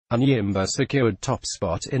Enyimba secured top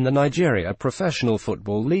spot in the Nigeria Professional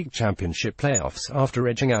Football League Championship playoffs after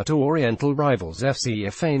edging out Oriental rivals FC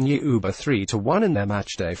IfeanyiUbah 3-1 in their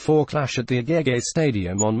matchday 4 clash at the Agege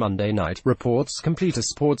Stadium on Monday night, reports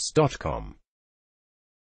ComputerSports.com.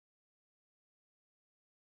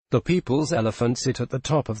 The People's Elephant sit at the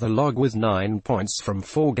top of the log with 9 points from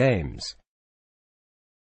 4 games.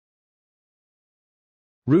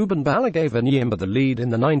 Ruben Bala gave Enyimba the lead in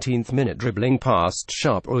the 19th minute, dribbling past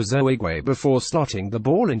sharp Ozoigwe before slotting the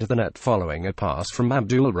ball into the net following a pass from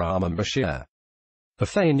Abdulrahman Bashir.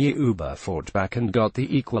 IfeanyiUbah fought back and got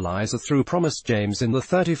the equalizer through Promise James in the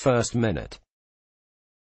 31st minute.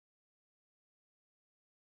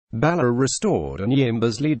 Bala restored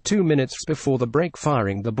Enyimba's lead 2 minutes before the break,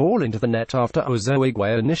 firing the ball into the net after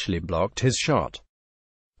Ozoigwe initially blocked his shot.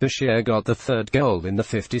 Bashir got the third goal in the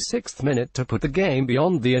 56th minute to put the game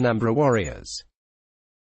beyond the Anambra Warriors.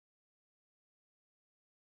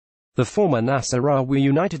 The former Nasarawa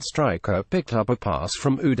United striker picked up a pass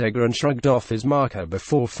from Udega and shrugged off his marker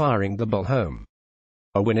before firing the ball home.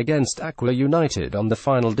 A win against Aqua United on the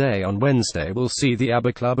final day on Wednesday will see the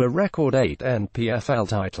ABBA club a record 8 NPFL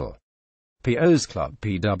title. PO's club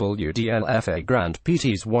PWDLFA Grand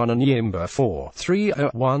PTs 1 Enyimba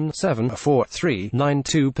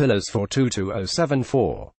 4-3-0-1-7-4-3-9-2 Pillars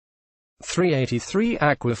 4-2-2-0-7-4. 383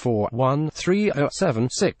 Aqua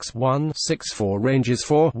 4-1-3-0-7-6-1-6-4 Rangers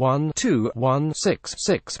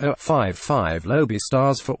 4-1-2-1-6-6-0-5-5 Lobby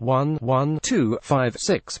Stars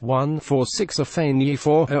 4-1-1-2-5-6-1-4-6 Ifeanyi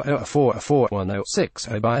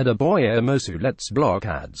 4-0-0-4-4-1-0-6 Obaida Boye Mosu. Let's block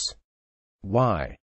ads. Why?